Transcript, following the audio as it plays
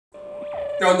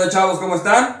¿Qué onda, chavos? ¿Cómo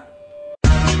están?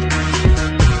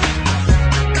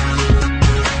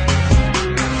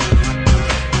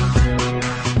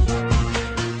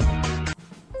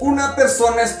 Una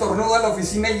persona estornuda en la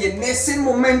oficina y en ese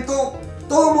momento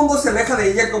todo el mundo se aleja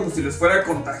de ella como si les fuera a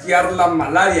contagiar la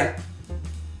malaria.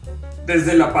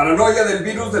 Desde la paranoia del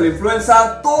virus de la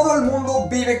influenza, todo el mundo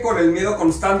vive con el miedo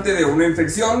constante de una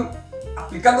infección,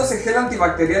 aplicándose gel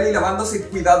antibacterial y lavándose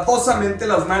cuidadosamente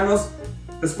las manos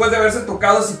después de haberse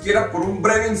tocado siquiera por un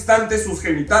breve instante sus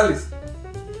genitales.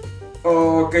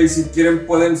 Ok, si quieren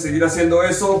pueden seguir haciendo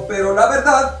eso, pero la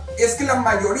verdad es que la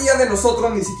mayoría de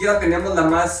nosotros ni siquiera tenemos la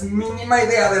más mínima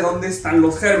idea de dónde están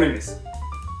los gérmenes.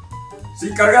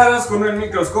 Si cargaras con un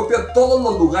microscopio a todos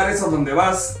los lugares a donde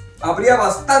vas, habría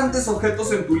bastantes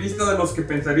objetos en tu lista de los que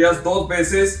pensarías dos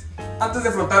veces antes de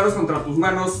frotarlos contra tus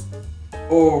manos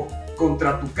o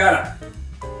contra tu cara.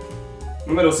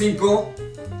 Número 5.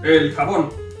 El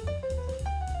jabón.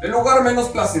 El lugar menos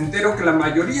placentero que la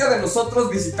mayoría de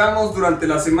nosotros visitamos durante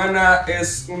la semana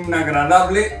es un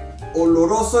agradable,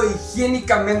 oloroso e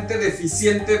higiénicamente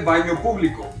deficiente baño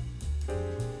público.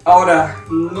 Ahora,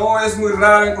 no es muy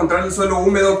raro encontrar el suelo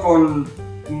húmedo con...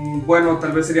 bueno,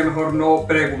 tal vez sería mejor no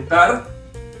preguntar.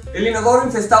 El inodoro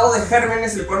infestado de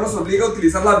gérmenes, el cual nos obliga a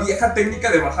utilizar la vieja técnica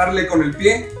de bajarle con el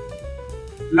pie.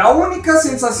 La única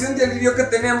sensación de alivio que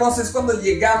tenemos es cuando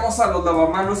llegamos a los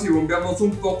lavamanos y bombeamos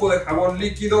un poco de jabón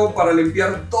líquido para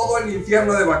limpiar todo el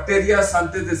infierno de bacterias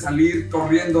antes de salir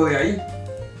corriendo de ahí.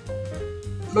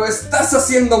 Lo estás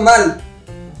haciendo mal.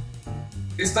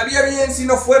 Estaría bien si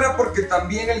no fuera porque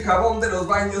también el jabón de los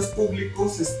baños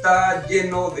públicos está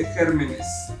lleno de gérmenes.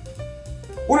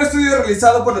 Un estudio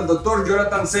realizado por el Dr.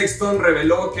 Jonathan Sexton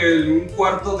reveló que un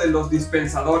cuarto de los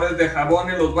dispensadores de jabón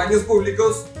en los baños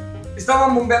públicos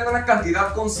estaban bombeando una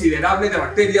cantidad considerable de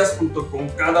bacterias junto con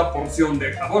cada porción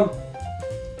de jabón.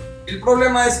 El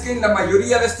problema es que en la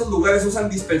mayoría de estos lugares usan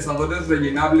dispensadores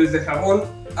rellenables de jabón,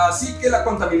 así que la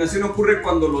contaminación ocurre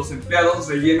cuando los empleados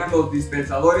rellenan los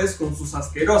dispensadores con sus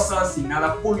asquerosas y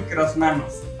nada pulcras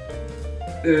manos.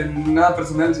 Nada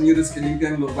personal, señores que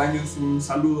limpian los baños, un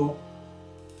saludo.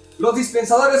 Los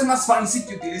dispensadores más fancy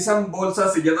que utilizan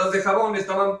bolsas selladas de jabón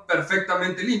estaban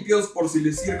perfectamente limpios por si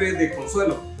les sirve de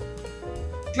consuelo.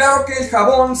 Claro que el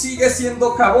jabón sigue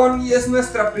siendo jabón y es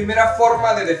nuestra primera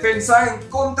forma de defensa en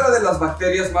contra de las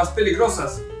bacterias más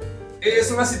peligrosas.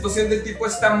 Es una situación del tipo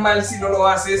está mal si no lo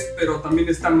haces, pero también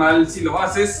está mal si lo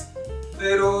haces,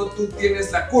 pero tú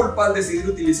tienes la culpa al decidir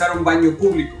utilizar un baño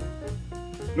público.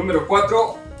 Número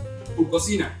 4. Tu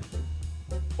cocina.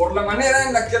 Por la manera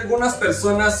en la que algunas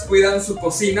personas cuidan su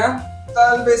cocina,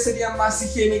 tal vez sería más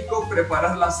higiénico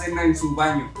preparar la cena en su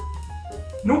baño.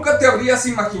 Nunca te habrías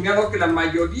imaginado que la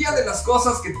mayoría de las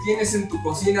cosas que tienes en tu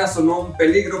cocina son un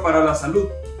peligro para la salud.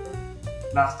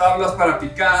 Las tablas para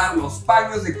picar, los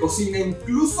paños de cocina,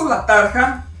 incluso la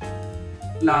tarja,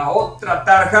 la otra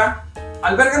tarja,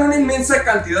 albergan una inmensa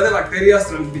cantidad de bacterias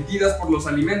transmitidas por los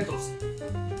alimentos.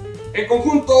 En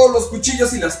conjunto, los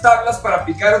cuchillos y las tablas para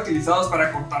picar utilizados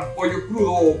para cortar pollo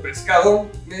crudo o pescado,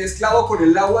 mezclado con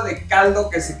el agua de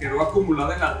caldo que se quedó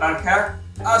acumulada en la tarja,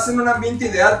 hacen un ambiente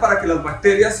ideal para que las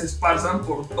bacterias se esparzan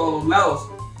por todos lados.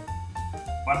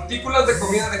 Partículas de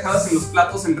comida dejadas en los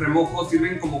platos en remojo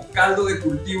sirven como caldo de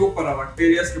cultivo para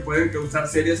bacterias que pueden causar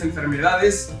serias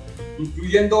enfermedades,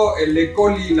 incluyendo el E.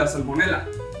 coli y la salmonela.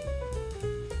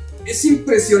 Es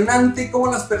impresionante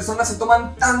cómo las personas se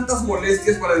toman tantas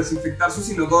molestias para desinfectar sus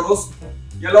inodoros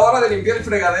y a la hora de limpiar el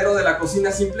fregadero de la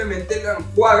cocina simplemente lo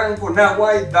enjuagan con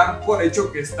agua y dan por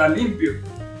hecho que está limpio.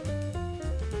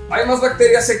 Hay más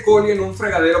bacterias E. coli en un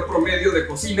fregadero promedio de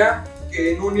cocina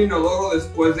que en un inodoro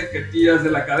después de que tiras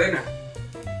de la cadena.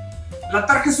 La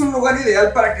tarja es un lugar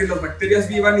ideal para que las bacterias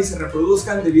vivan y se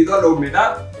reproduzcan debido a la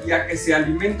humedad y a que se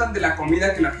alimentan de la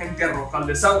comida que la gente arroja al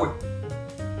desagüe.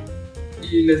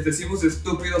 Y les decimos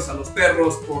estúpidos a los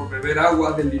perros por beber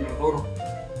agua del inodoro.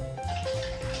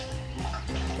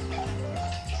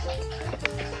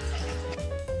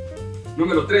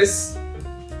 Número 3.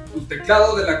 Tu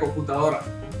teclado de la computadora.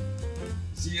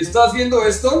 Si estás viendo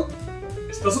esto,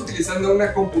 estás utilizando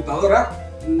una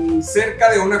computadora,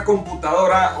 cerca de una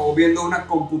computadora o viendo una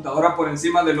computadora por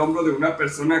encima del hombro de una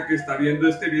persona que está viendo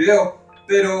este video.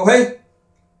 Pero hey,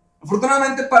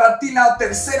 afortunadamente para ti la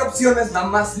tercera opción es la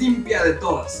más limpia de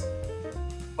todas.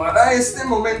 Para este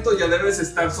momento ya debes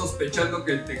estar sospechando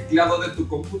que el teclado de tu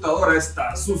computadora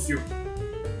está sucio.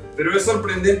 Pero es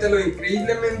sorprendente lo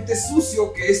increíblemente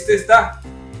sucio que este está.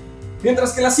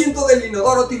 Mientras que el asiento del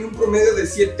inodoro tiene un promedio de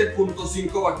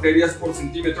 7.5 bacterias por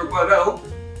centímetro cuadrado,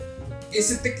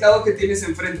 ese teclado que tienes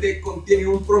enfrente contiene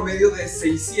un promedio de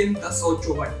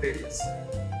 608 bacterias.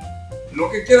 Lo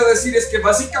que quiero decir es que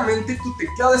básicamente tu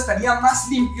teclado estaría más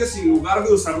limpio si en lugar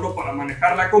de usarlo para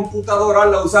manejar la computadora,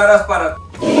 la usaras para...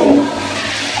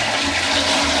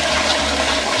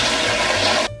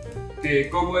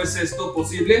 ¿Cómo es esto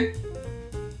posible?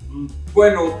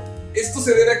 Bueno, esto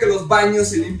se debe a que los baños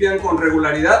se limpian con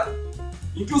regularidad.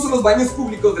 Incluso los baños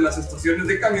públicos de las estaciones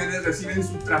de camiones reciben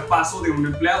su trapazo de un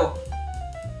empleado.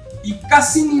 Y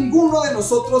casi ninguno de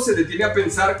nosotros se detiene a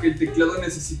pensar que el teclado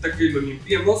necesita que lo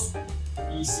limpiemos.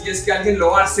 Y si es que alguien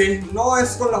lo hace, no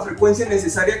es con la frecuencia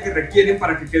necesaria que requieren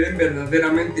para que queden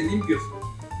verdaderamente limpios.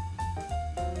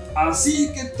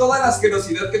 Así que toda la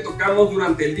asquerosidad que tocamos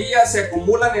durante el día se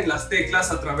acumulan en las teclas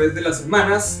a través de las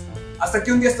semanas, hasta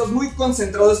que un día estás muy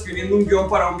concentrado escribiendo un guión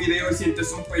para un video y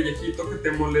sientes un pellejito que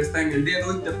te molesta en el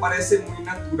dedo y te parece muy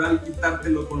natural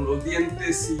quitártelo con los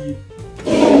dientes y...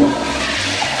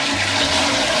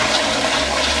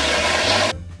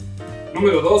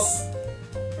 Número 2.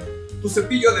 Tu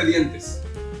cepillo de dientes.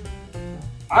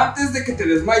 Antes de que te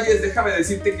desmayes, déjame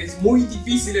decirte que es muy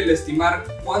difícil el estimar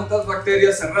cuántas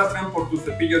bacterias se arrastran por tu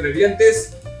cepillo de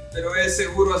dientes, pero es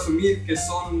seguro asumir que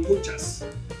son muchas.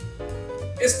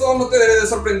 Esto no te debe de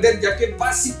sorprender, ya que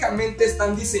básicamente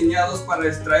están diseñados para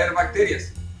extraer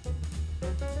bacterias.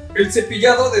 El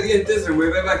cepillado de dientes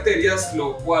remueve bacterias,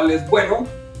 lo cual es bueno,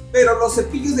 pero los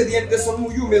cepillos de dientes son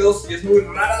muy húmedos y es muy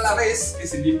rara la vez que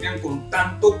se limpian con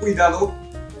tanto cuidado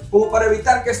como para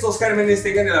evitar que estos gérmenes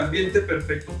tengan el ambiente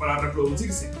perfecto para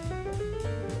reproducirse.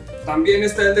 También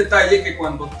está el detalle que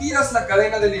cuando tiras la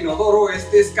cadena del inodoro,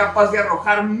 este es capaz de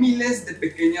arrojar miles de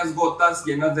pequeñas gotas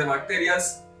llenas de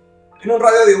bacterias en un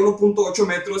radio de 1.8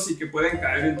 metros y que pueden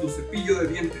caer en tu cepillo de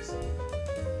dientes.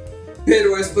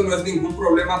 Pero esto no es ningún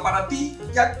problema para ti,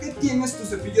 ya que tienes tu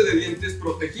cepillo de dientes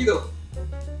protegido,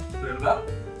 ¿verdad?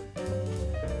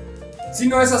 Si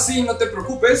no es así, no te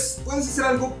preocupes, puedes hacer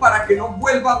algo para que no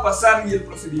vuelva a pasar y el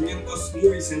procedimiento es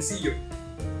muy sencillo.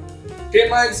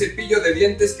 Quema el cepillo de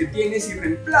dientes que tienes y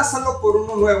reemplázalo por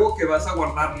uno nuevo que vas a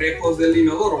guardar lejos del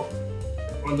inodoro.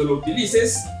 Cuando lo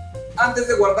utilices, antes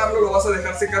de guardarlo lo vas a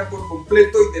dejar secar por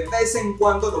completo y de vez en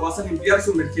cuando lo vas a limpiar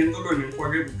sumergiéndolo en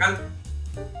enjuague bucal.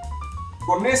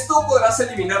 Con esto podrás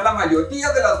eliminar la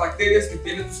mayoría de las bacterias que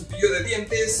tiene tu cepillo de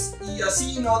dientes y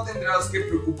así no tendrás que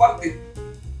preocuparte.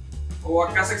 ¿O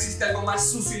acaso existe algo más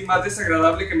sucio y más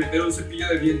desagradable que meter un cepillo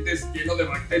de dientes lleno de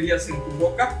bacterias en tu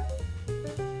boca?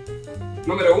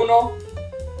 Número 1.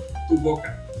 Tu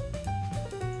boca.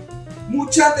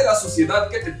 Mucha de la suciedad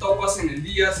que te topas en el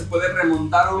día se puede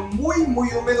remontar a un muy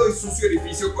húmedo y sucio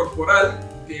orificio corporal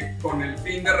que, con el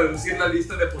fin de reducir la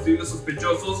lista de posibles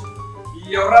sospechosos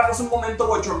y ahorrarnos un momento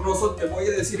bochornoso, te voy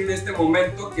a decir en este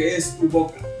momento que es tu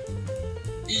boca.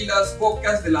 Y las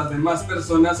bocas de las demás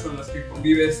personas con las que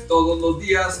convives todos los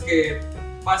días, que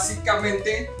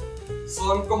básicamente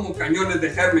son como cañones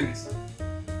de gérmenes.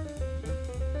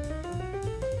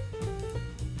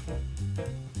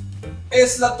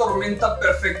 Es la tormenta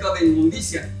perfecta de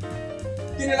inmundicia.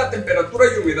 Tiene la temperatura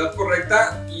y humedad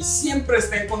correcta y siempre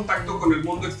está en contacto con el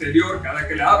mundo exterior cada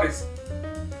que la abres.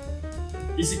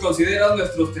 Y si consideras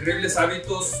nuestros terribles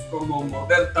hábitos como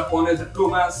morder tapones de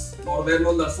plumas,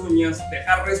 mordernos las uñas,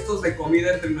 dejar restos de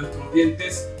comida entre nuestros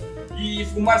dientes y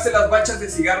fumarse las bachas de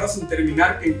cigarros sin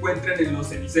terminar que encuentren en los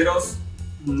ceniceros,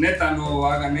 neta no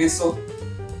hagan eso.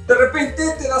 De repente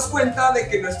te das cuenta de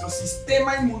que nuestro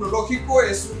sistema inmunológico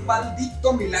es un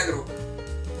maldito milagro.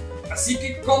 Así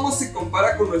que, ¿cómo se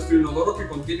compara con nuestro inodoro que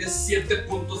contiene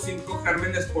 7.5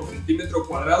 gérmenes por centímetro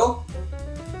cuadrado?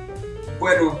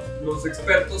 Bueno, los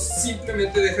expertos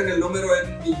simplemente dejan el número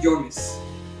en millones.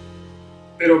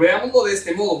 Pero veámoslo de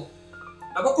este modo.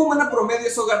 La boca humana promedio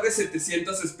es hogar de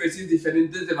 700 especies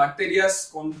diferentes de bacterias,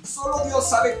 con solo Dios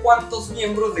sabe cuántos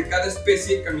miembros de cada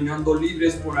especie caminando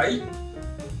libres por ahí.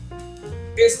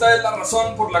 Esta es la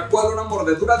razón por la cual una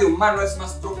mordedura de humano es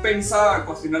más propensa a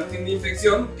ocasionarte una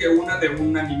infección que una de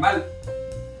un animal.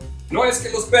 No es que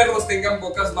los perros tengan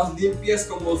bocas más limpias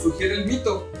como sugiere el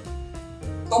mito.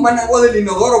 Toman agua del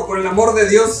inodoro, por el amor de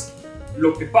Dios.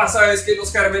 Lo que pasa es que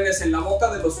los gérmenes en la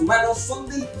boca de los humanos son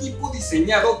del tipo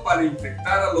diseñado para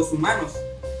infectar a los humanos.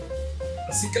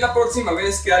 Así que la próxima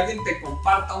vez que alguien te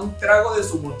comparta un trago de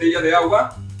su botella de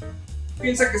agua,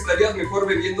 piensa que estarías mejor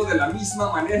bebiendo de la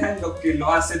misma manera en lo que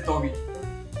lo hace Toby.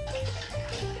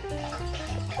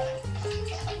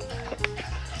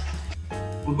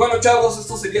 Pues bueno, chavos,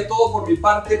 esto sería todo por mi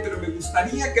parte, pero me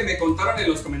gustaría que me contaran en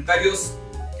los comentarios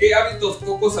qué hábitos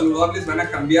poco saludables van a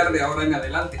cambiar de ahora en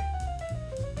adelante.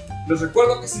 Les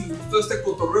recuerdo que si les gustó este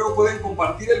cotorreo pueden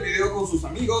compartir el video con sus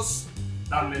amigos,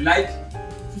 darle like,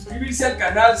 suscribirse al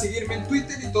canal, seguirme en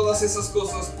Twitter y todas esas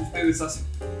cosas que ustedes hacen.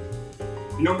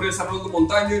 Mi nombre es Arnoldo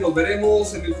Montaño y nos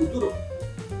veremos en el futuro.